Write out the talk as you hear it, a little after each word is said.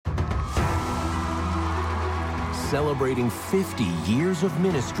celebrating 50 years of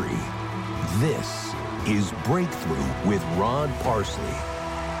ministry. This is Breakthrough with Rod Parsley.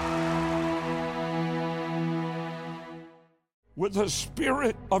 With a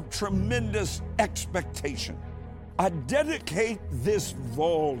spirit of tremendous expectation, I dedicate this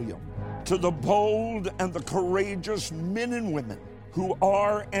volume to the bold and the courageous men and women who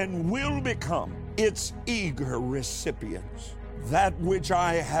are and will become its eager recipients. That which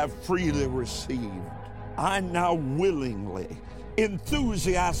I have freely received, I now willingly,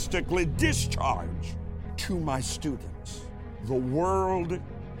 enthusiastically discharge to my students. The World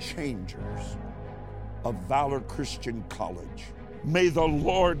Changers of Valor Christian College. May the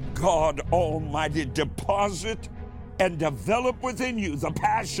Lord God Almighty deposit and develop within you the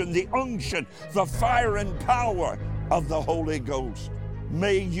passion, the unction, the fire and power of the Holy Ghost.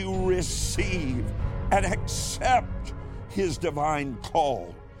 May you receive and accept His divine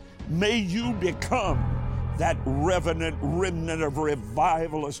call. May you become that revenant remnant of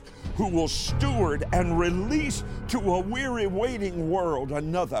revivalists who will steward and release to a weary, waiting world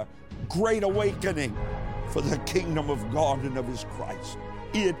another great awakening for the kingdom of God and of His Christ.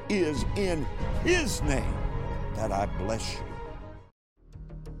 It is in His name that I bless you.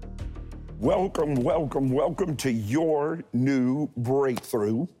 Welcome, welcome, welcome to your new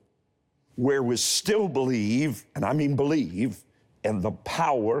breakthrough, where we still believe, and I mean believe, in the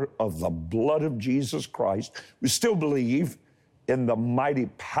power of the blood of Jesus Christ. We still believe in the mighty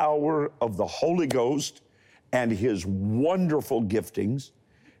power of the Holy Ghost and His wonderful giftings.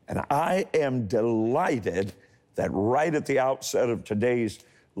 And I am delighted that right at the outset of today's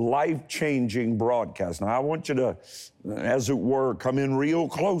life-changing broadcast, now I want you to, as it were, come in real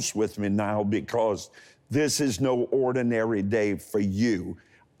close with me now, because this is no ordinary day for you.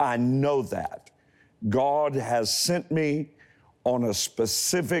 I know that. God has sent me on a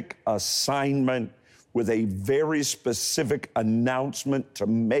specific assignment with a very specific announcement to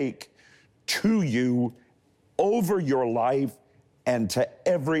make to you over your life and to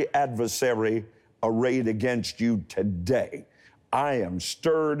every adversary arrayed against you today. I am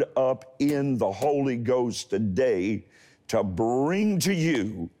stirred up in the Holy Ghost today to bring to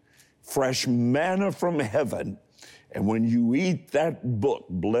you fresh manna from heaven. And when you eat that book,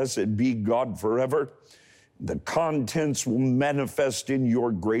 blessed be God forever, the contents will manifest in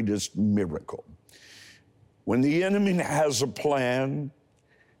your greatest miracle. When the enemy has a plan,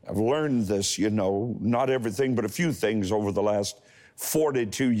 I've learned this, not everything, but a few things over the last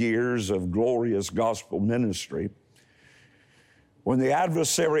 42 years of glorious gospel ministry. When the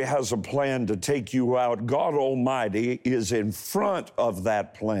adversary has a plan to take you out, God Almighty is in front of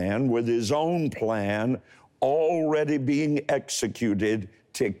that plan with His own plan already being executed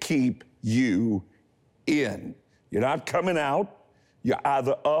to keep you in. You're not coming out. You're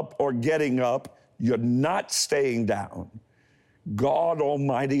either up or getting up. You're not staying down. God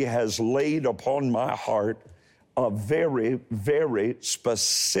Almighty has laid upon my heart a very, very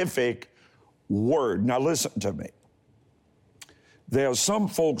specific word. Now listen to me. There are some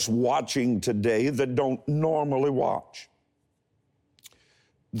folks watching today that don't normally watch.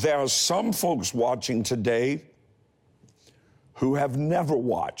 There are some folks watching today who have never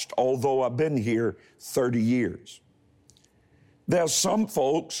watched, although I've been here 30 years. There are some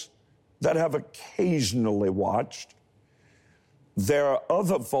folks that have occasionally watched. There are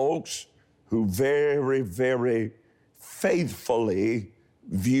other folks who very, very faithfully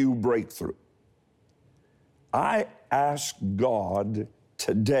view Breakthrough. I ask God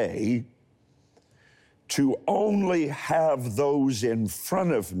today to only have those in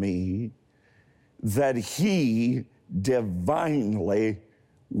front of me that He divinely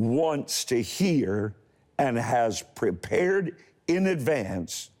wants to hear and has prepared in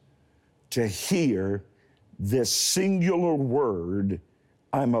advance to hear this singular word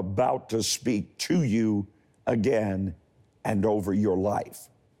I'm about to speak to you again and over your life.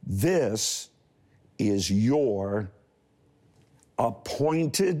 This is your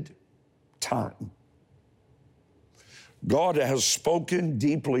appointed time. God has spoken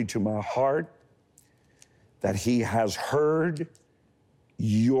deeply to my heart that He has heard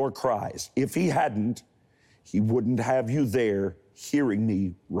your cries. If He hadn't, He wouldn't have you there hearing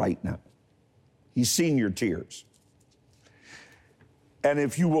me right now. He's seen your tears. And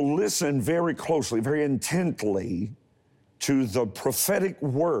if you will listen very closely, very intently to the prophetic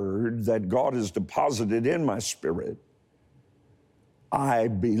word that God has deposited in my spirit, I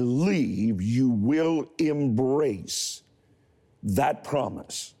believe you will embrace that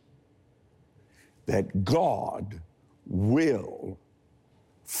promise that God will,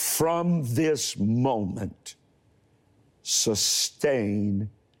 from this moment, sustain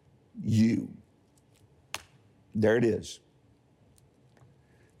you. There it is.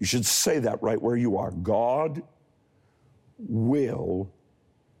 You should say that right where you are. God will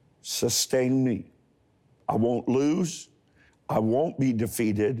sustain me. I won't lose. I won't be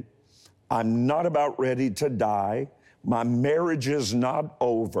defeated. I'm not about ready to die. My marriage is not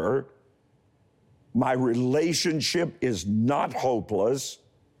over. My relationship is not hopeless.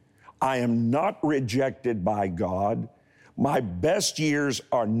 I am not rejected by God. My best years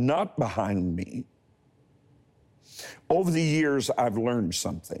are not behind me. Over the years, I've learned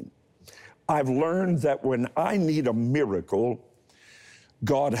something. I've learned that when I need a miracle,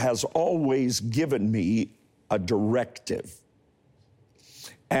 God has always given me a directive.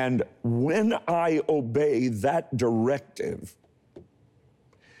 And when I obey that directive,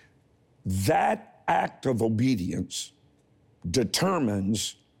 that act of obedience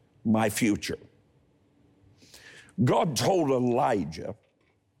determines my future. God told Elijah,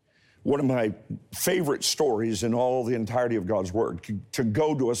 one of my favorite stories in all the entirety of God's Word, to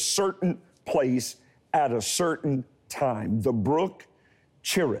go to a certain place at a certain time, the brook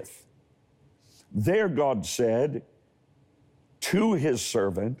Cherith. There, God said to his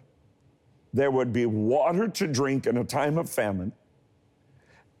servant, there would be water to drink in a time of famine,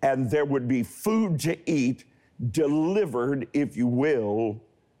 and there would be food to eat, delivered, if you will,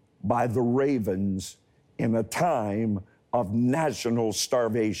 by the ravens in a time of national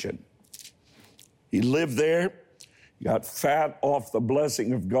starvation. He lived there, got fat off the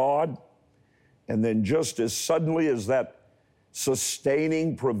blessing of God, and then just as suddenly as that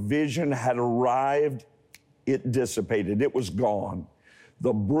sustaining provision had arrived, it dissipated. It was gone.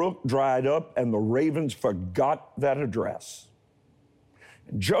 The brook dried up and the ravens forgot that address.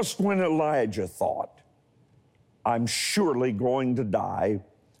 And just when Elijah thought, I'm surely going to die,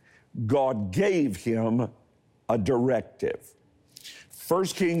 God gave him a directive. 1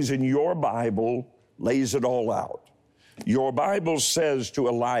 Kings in your Bible lays it all out. Your Bible says to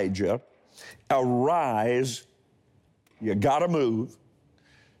Elijah, arise, you gotta move.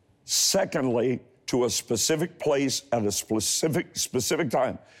 Secondly, to a specific place at a specific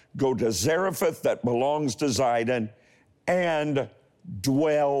time. Go to Zarephath that belongs to Zidon and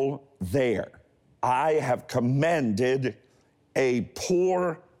dwell there. I have commanded a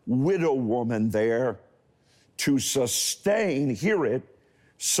poor widow woman there to sustain, hear it,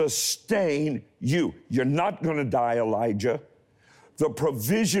 sustain you. You're not going to die, Elijah. The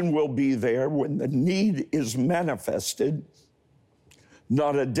provision will be there when the need is manifested.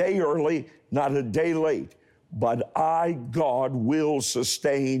 Not a day early, not a day late, but I, God, will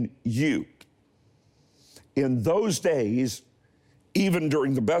sustain you. In those days, even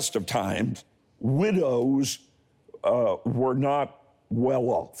during the best of times, widows were not well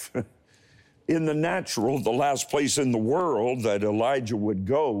off. In the natural, the last place in the world that Elijah would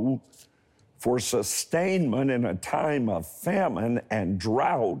go for sustainment in a time of famine and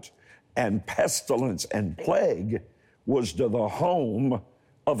drought and pestilence and plague was to the home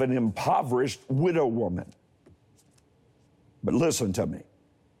of an impoverished widow woman. But listen to me.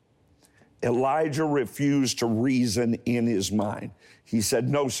 Elijah refused to reason in his mind. He said,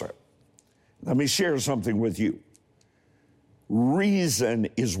 no, sir. Let me share something with you. Reason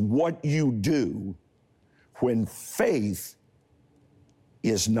is what you do when faith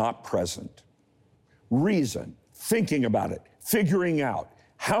is not present. Reason, thinking about it, figuring out,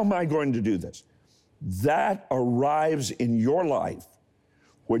 how am I going to do this? That arrives in your life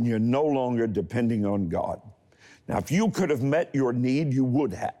when you're no longer depending on God. Now, if you could have met your need, you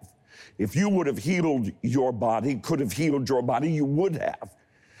would have. If you would have healed your body, could have healed your body, you would have.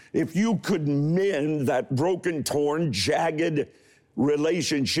 If you could mend that broken, torn, jagged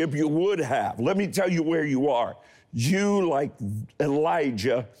relationship, you would have. Let me tell you where you are. You, like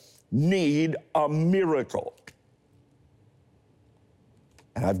Elijah, need a miracle.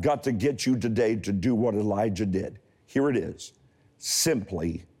 And I've got to get you today to do what Elijah did. Here it is.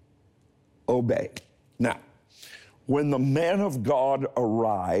 Simply obey. Now, when the man of God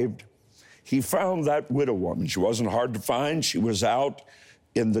arrived, he found that widow woman. She wasn't hard to find. She was out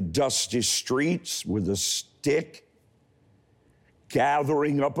in the dusty streets with a stick,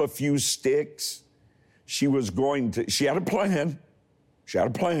 gathering up a few sticks. She had a plan.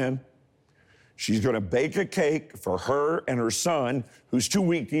 She's going to bake a cake for her and her son, who's too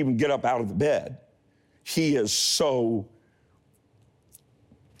weak to even get up out of the bed. He is so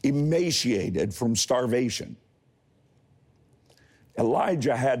emaciated from starvation.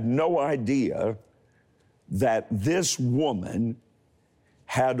 Elijah had no idea that this woman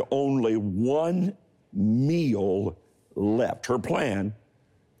had only one meal left. Her plan,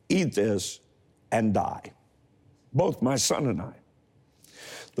 eat this and die. Both my son and I.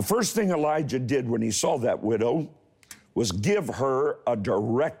 The first thing Elijah did when he saw that widow was give her a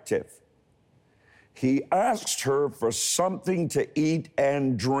directive. He asked her for something to eat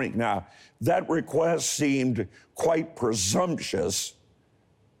and drink. Now, that request seemed quite presumptuous.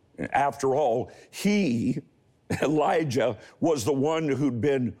 After all, Elijah, was the one who'd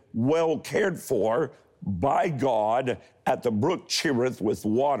been well cared for by God at the brook Cherith with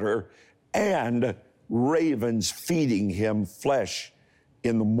water, and ravens feeding him flesh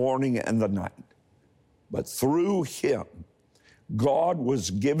in the morning and the night. But through him, God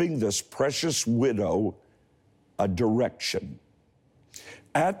was giving this precious widow a direction.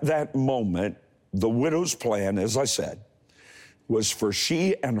 At that moment, the widow's plan, as I said, was for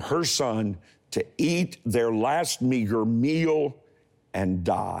she and her son to eat their last meager meal and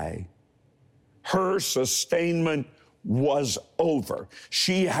die. Her sustainment was over.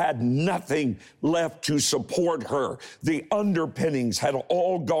 She had nothing left to support her. The underpinnings had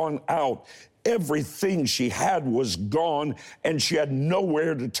all gone out. Everything she had was gone, and she had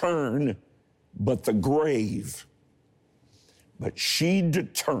nowhere to turn but the grave. But she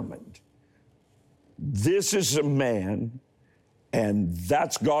determined, this is a man, and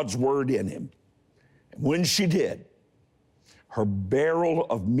that's God's word in him. And when she did, her barrel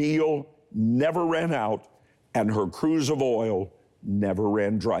of meal never ran out, and her cruse of oil never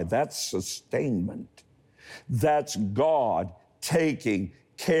ran dry. That's sustainment. That's God taking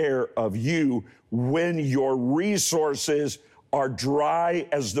care of you when your resources are dry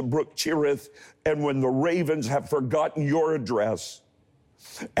as the brook Cherith, and when the ravens have forgotten your address,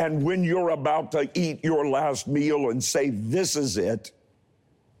 and when you're about to eat your last meal and say, this is it.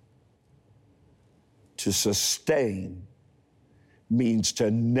 To sustain means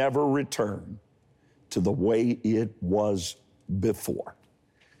to never return to the way it was before.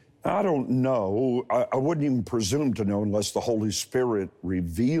 I don't know, I wouldn't even presume to know unless the Holy Spirit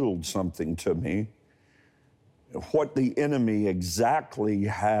revealed something to me, what the enemy exactly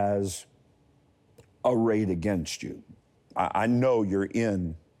has arrayed against you. I know you're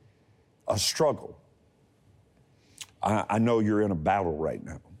in a struggle. I know you're in a battle right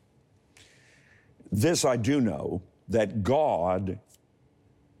now. This I do know, that God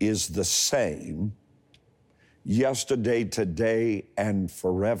is the same yesterday, today, and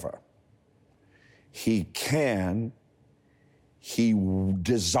forever. He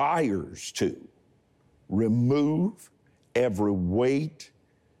desires to remove every weight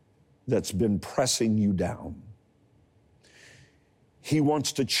that's been pressing you down. He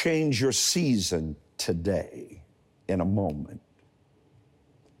wants to change your season today, in a moment.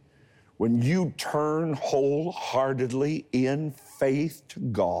 When you turn wholeheartedly in faith to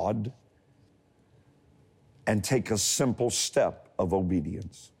God and take a simple step of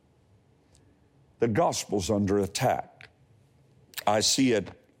obedience. The gospel's under attack. I see it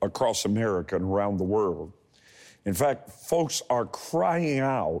across America and around the world. In fact, folks are crying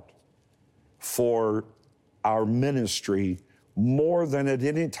out for our ministry more than at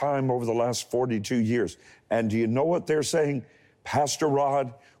any time over the last 42 years. And do you know what they're saying? Pastor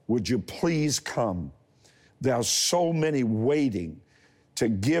Rod, would you please come? There are so many waiting to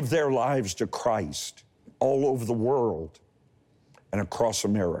give their lives to Christ all over the world and across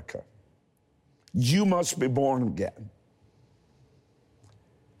America. You must be born again.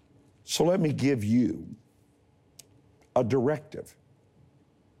 So let me give you a directive.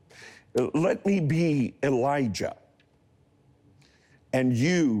 Let me be Elijah, and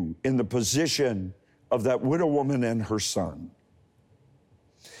you in the position of that widow woman and her son.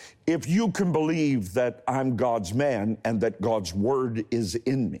 If you can believe that I'm God's man and that God's word is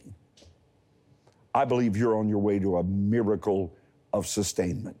in me, I believe you're on your way to a miracle of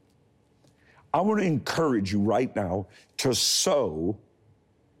sustainment. I want to encourage you right now to sow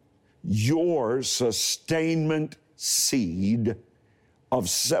your sustainment seed of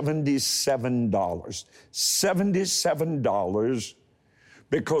 $77. $77,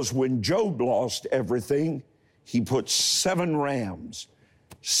 because when Job lost everything, he put 7 rams,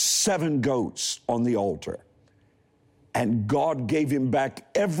 7 goats on the altar. And God gave him back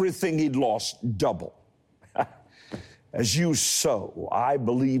everything he'd lost double. As you sow, I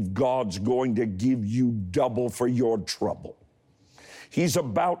believe God's going to give you double for your trouble. He's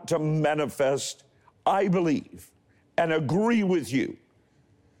about to manifest, I believe, and agree with you,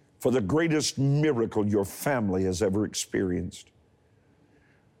 for the greatest miracle your family has ever experienced.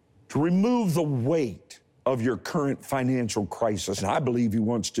 To remove the weight of your current financial crisis, and I believe he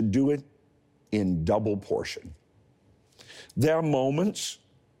wants to do it in double portion. There are moments,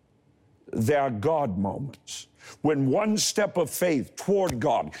 there are God moments, when one step of faith toward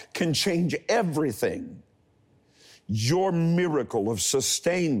God can change everything. Your miracle of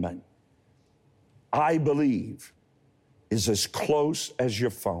sustainment, I believe, is as close as your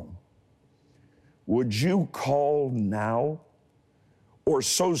phone. Would you call now or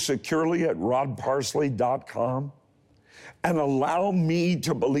so securely at rodparsley.com and allow me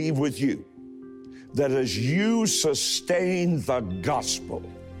to believe with you that as you sustain the gospel,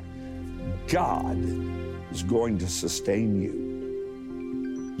 God is going to sustain you.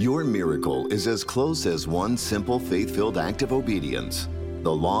 Your miracle is as close as one simple faith-filled act of obedience.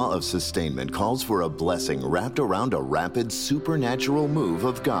 The law of sustainment calls for a blessing wrapped around a rapid supernatural move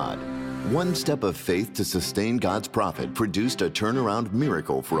of God. One step of faith to sustain God's prophet produced a turnaround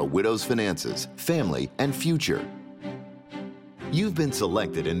miracle for a widow's finances, family, and future. You've been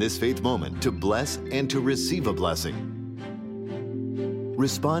selected in this faith moment to bless and to receive a blessing.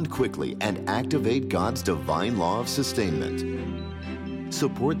 Respond quickly and activate God's divine law of sustainment.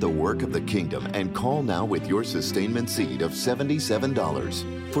 Support the work of the kingdom and call now with your sustainment seed of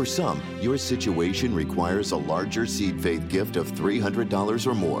 $77. For some, your situation requires a larger seed faith gift of $300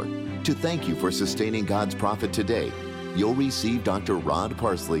 or more. To thank you for sustaining God's prophet today, you'll receive Dr. Rod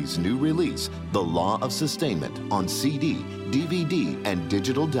Parsley's new release, The Law of Sustainment, on CD, DVD, and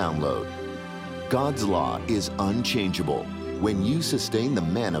digital download. God's law is unchangeable. When you sustain the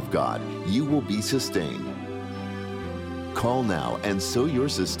man of God, you will be sustained. Call now and sow your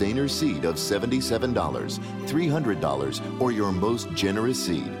sustainer seed of $77, $300, or your most generous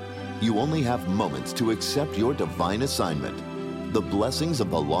seed. You only have moments to accept your divine assignment. The blessings of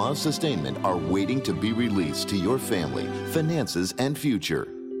the law of sustainment are waiting to be released to your family, finances, and future.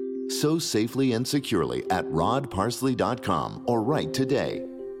 Sow safely and securely at rodparsley.com or write today.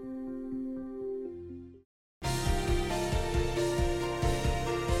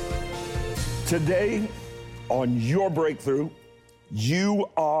 Today, on your breakthrough, you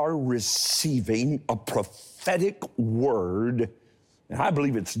are receiving a prophetic word, and I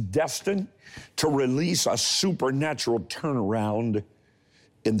believe it's destined to release a supernatural turnaround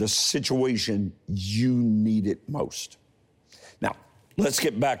in the situation you need it most. Now, let's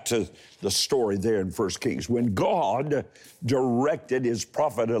get back to the story there in 1 Kings. When God directed his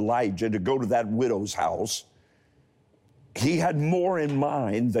prophet Elijah to go to that widow's house, he had more in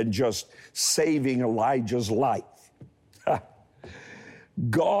mind than just saving Elijah's life.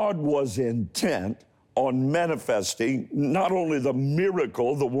 God was intent on manifesting not only the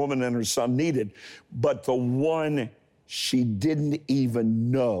miracle the woman and her son needed, but the one she didn't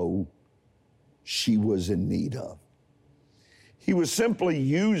even know she was in need of. He was simply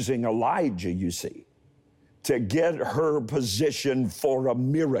using Elijah, you see, to get her positioned for a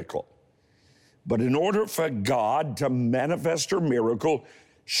miracle. But in order for God to manifest her miracle,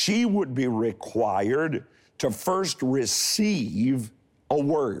 she would be required to first receive a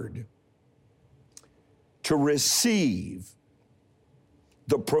word, to receive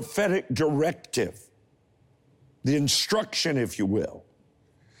the prophetic directive, the instruction, if you will,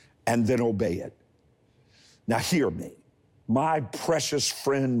 and then obey it. Now hear me, my precious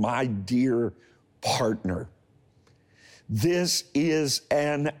friend, my dear partner. This is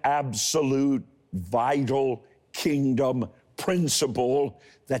an absolute vital kingdom principle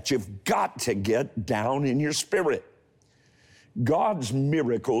that you've got to get down in your spirit. God's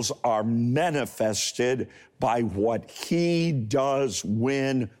miracles are manifested by what he does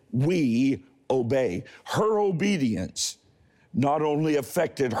when we obey. Her obedience not only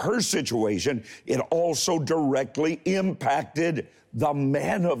affected her situation, it also directly impacted the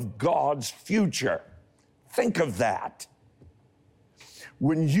man of God's future. Think of that.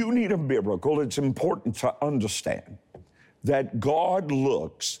 When you need a miracle, it's important to understand that God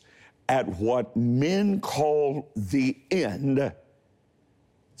looks at what men call the end,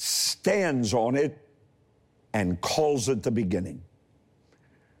 stands on it, and calls it the beginning.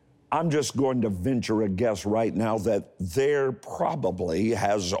 I'm just going to venture a guess right now that there probably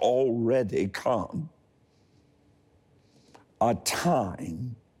has already come a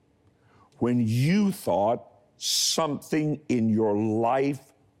time when you thought something in your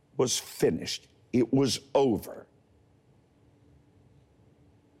life was finished. It was over.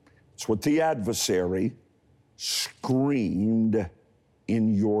 It's what the adversary screamed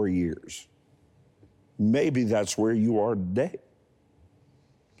in your ears. Maybe that's where you are today.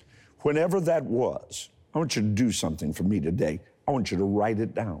 Whenever that was, I want you to do something for me today. I want you to write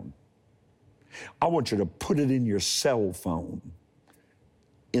it down. I want you to put it in your cell phone,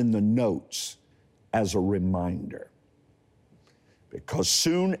 in the notes, as a reminder. Because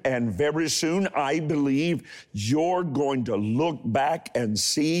soon and very soon, I believe you're going to look back and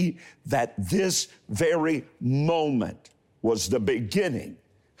see that this very moment was the beginning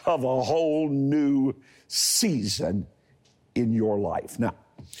of a whole new season in your life. Now,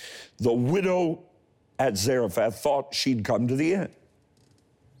 the widow at Zarephath thought she'd come to the end.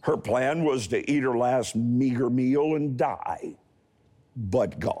 Her plan was to eat her last meager meal and die.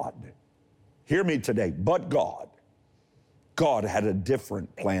 But God, hear me today, but God had a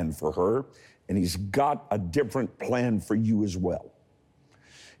different plan for her, and He's got a different plan for you as well.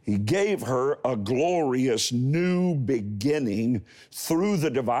 He gave her a glorious new beginning through the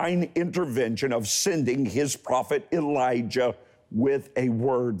divine intervention of sending His prophet Elijah with a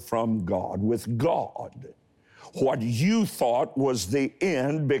word from God. With God, what you thought was the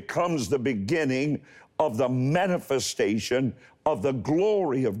end becomes the beginning of the manifestation of the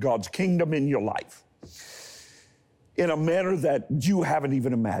glory of God's kingdom in your life in a manner that you haven't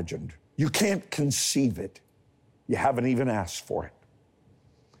even imagined. You can't conceive it. You haven't even asked for it.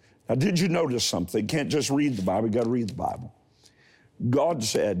 Now, did you notice something? You can't just read the Bible, you got to read the Bible. God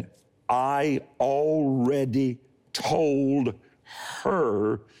said, I already told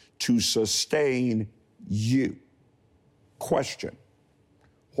her to sustain you. Question,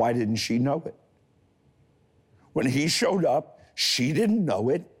 why didn't she know it? When He showed up, she didn't know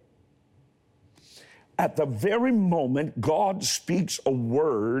it. At the very moment God speaks a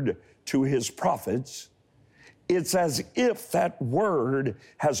word to His prophets, it's as if that word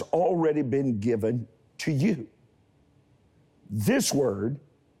has already been given to you. This word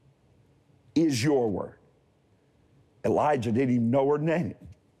is your word. Elijah didn't even know her name.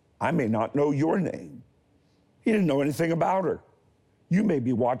 I may not know your name. He didn't know anything about her. You may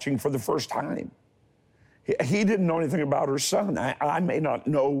be watching for the first time. He didn't know anything about her son. I may not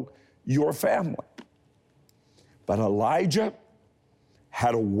know your family. But Elijah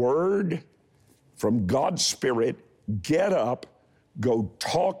had a word from God's Spirit. Get up, go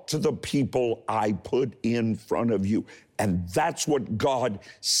talk to the people I put in front of you. And that's what God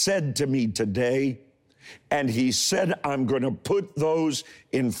said to me today. And He said, I'm going to put those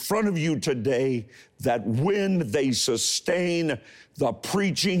in front of you today that when they sustain the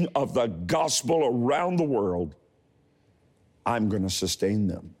preaching of the gospel around the world, I'm going to sustain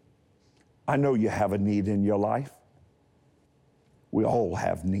them. I know you have a need in your life. We all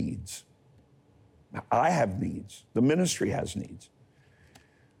have needs. I have needs. The ministry has needs.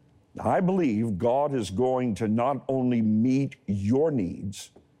 I believe God is going to not only meet your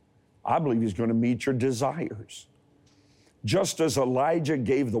needs, I believe He's going to meet your desires. Just as Elijah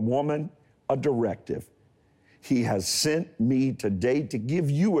gave the woman a directive, He has sent me today to give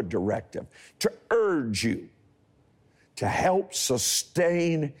you a directive, to urge you to help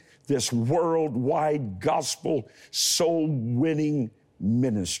sustain this worldwide gospel soul-winning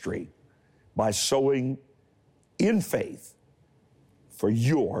ministry by sowing in faith for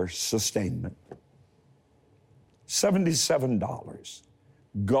your sustainment. $77.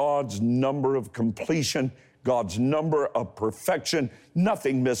 God's number of completion, God's number of perfection,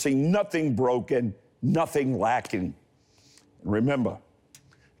 nothing missing, nothing broken, nothing lacking. Remember,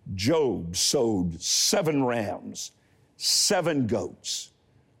 Job sowed 7 rams, 7 goats,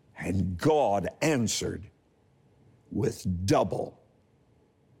 and God answered with double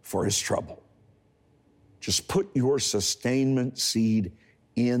for his trouble. Just put your sustainment seed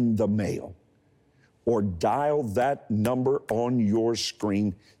in the mail or dial that number on your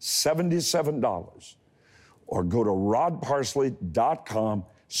screen, $77, or go to rodparsley.com,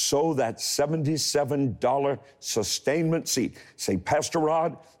 sow that $77 sustainment seed. Say, Pastor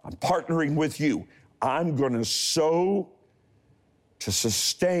Rod, I'm partnering with you. I'm going to sow to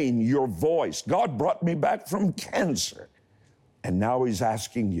sustain your voice. God brought me back from cancer, and now he's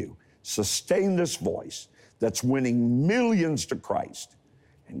asking you, sustain this voice that's winning millions to Christ.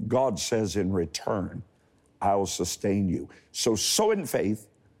 And God says in return, I'll sustain you. So sow in faith,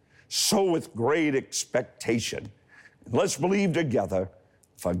 sow with great expectation. And let's believe together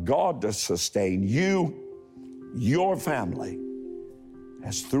for God to sustain you, your family,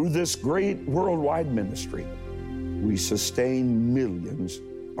 as through this great worldwide ministry, we sustain millions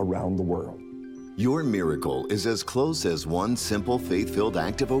around the world. Your miracle is as close as one simple faith-filled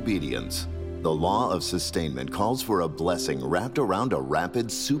act of obedience. The law of sustainment calls for a blessing wrapped around a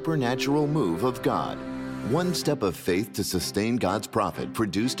rapid supernatural move of God. One step of faith to sustain God's prophet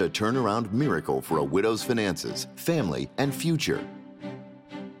produced a turnaround miracle for a widow's finances, family, and future.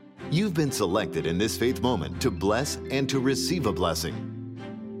 You've been selected in this faith moment to bless and to receive a blessing.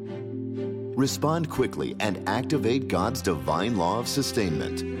 Respond quickly and activate God's divine law of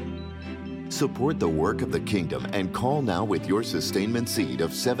sustainment. Support the work of the kingdom and call now with your sustainment seed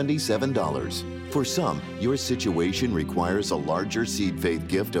of $77. For some, your situation requires a larger seed faith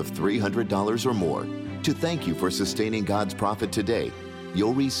gift of $300 or more. To thank you for sustaining God's prophet today,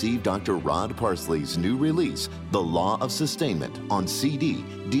 you'll receive Dr. Rod Parsley's new release, The Law of Sustainment, on CD,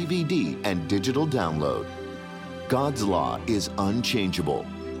 DVD, and digital download. God's law is unchangeable.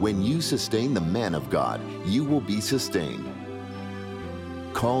 When you sustain the man of God, you will be sustained.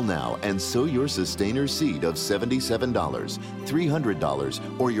 Call now and sow your sustainer seed of $77,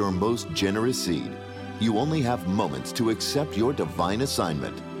 $300, or your most generous seed. You only have moments to accept your divine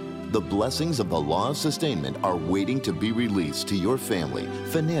assignment. The blessings of the law of sustainment are waiting to be released to your family,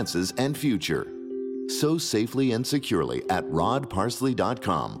 finances, and future. Sow safely and securely at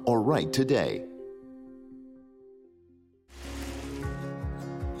rodparsley.com or write today.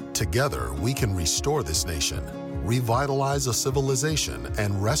 Together, we can restore this nation, revitalize a civilization,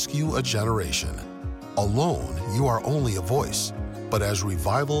 and rescue a generation. Alone, you are only a voice. But as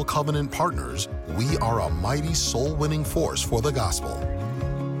Revival Covenant partners, we are a mighty soul-winning force for the gospel.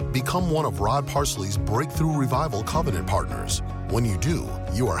 Become one of Rod Parsley's Breakthrough Revival Covenant partners. When you do,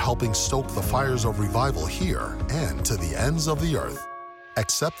 you are helping stoke the fires of revival here and to the ends of the earth.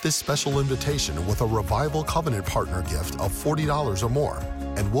 Accept this special invitation with a Revival Covenant partner gift of $40 or more,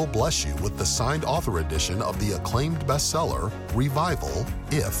 and we'll bless you with the signed author edition of the acclaimed bestseller, Revival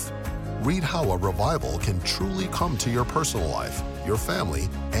If. Read how a revival can truly come to your personal life, your family,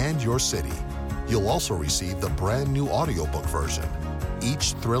 and your city. You'll also receive the brand new audiobook version.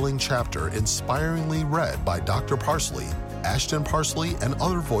 Each thrilling chapter inspiringly read by Dr. Parsley, Ashton Parsley, and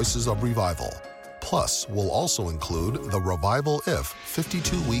other voices of revival. Plus, we'll also include the Revival If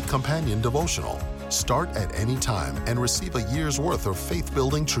 52-week companion devotional. Start at any time and receive a year's worth of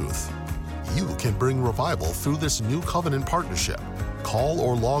faith-building truth. You can bring revival through this new covenant partnership. Call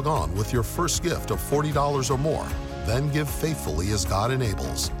or log on with your first gift of $40 or more. Then give faithfully as God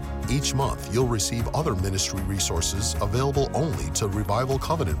enables. Each month, you'll receive other ministry resources available only to Revival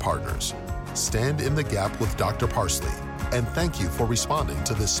Covenant partners. Stand in the gap with Dr. Parsley, and thank you for responding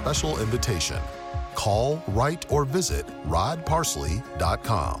to this special invitation. Call, write, or visit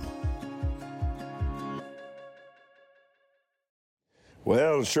rodparsley.com.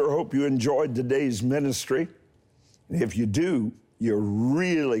 Well, sure hope you enjoyed today's ministry. And if you do, you're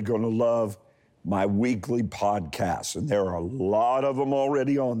really going to love my weekly podcasts. And there are a lot of them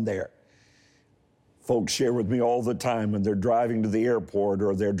already on there. Folks share with me all the time when they're driving to the airport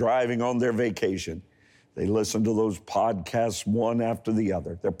or they're driving on their vacation. They listen to those podcasts one after the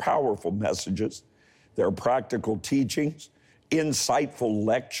other. They're powerful messages. They're practical teachings, insightful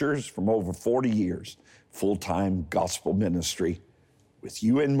lectures from over 40 years, full-time gospel ministry with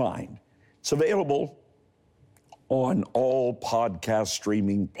you in mind. It's available on all podcast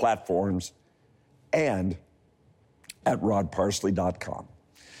streaming platforms and at rodparsley.com.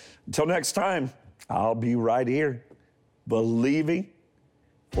 Until next time, I'll be right here, believing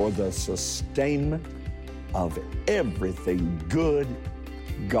for the sustainment of everything good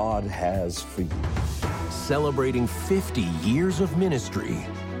God has for you. Celebrating 50 years of ministry,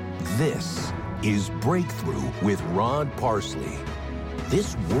 this is Breakthrough with Rod Parsley.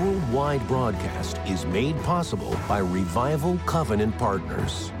 This worldwide broadcast is made possible by Revival Covenant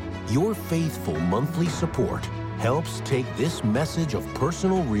Partners. Your faithful monthly support helps take this message of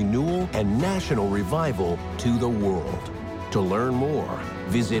personal renewal and national revival to the world. To learn more,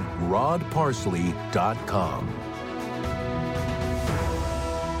 visit rodparsley.com.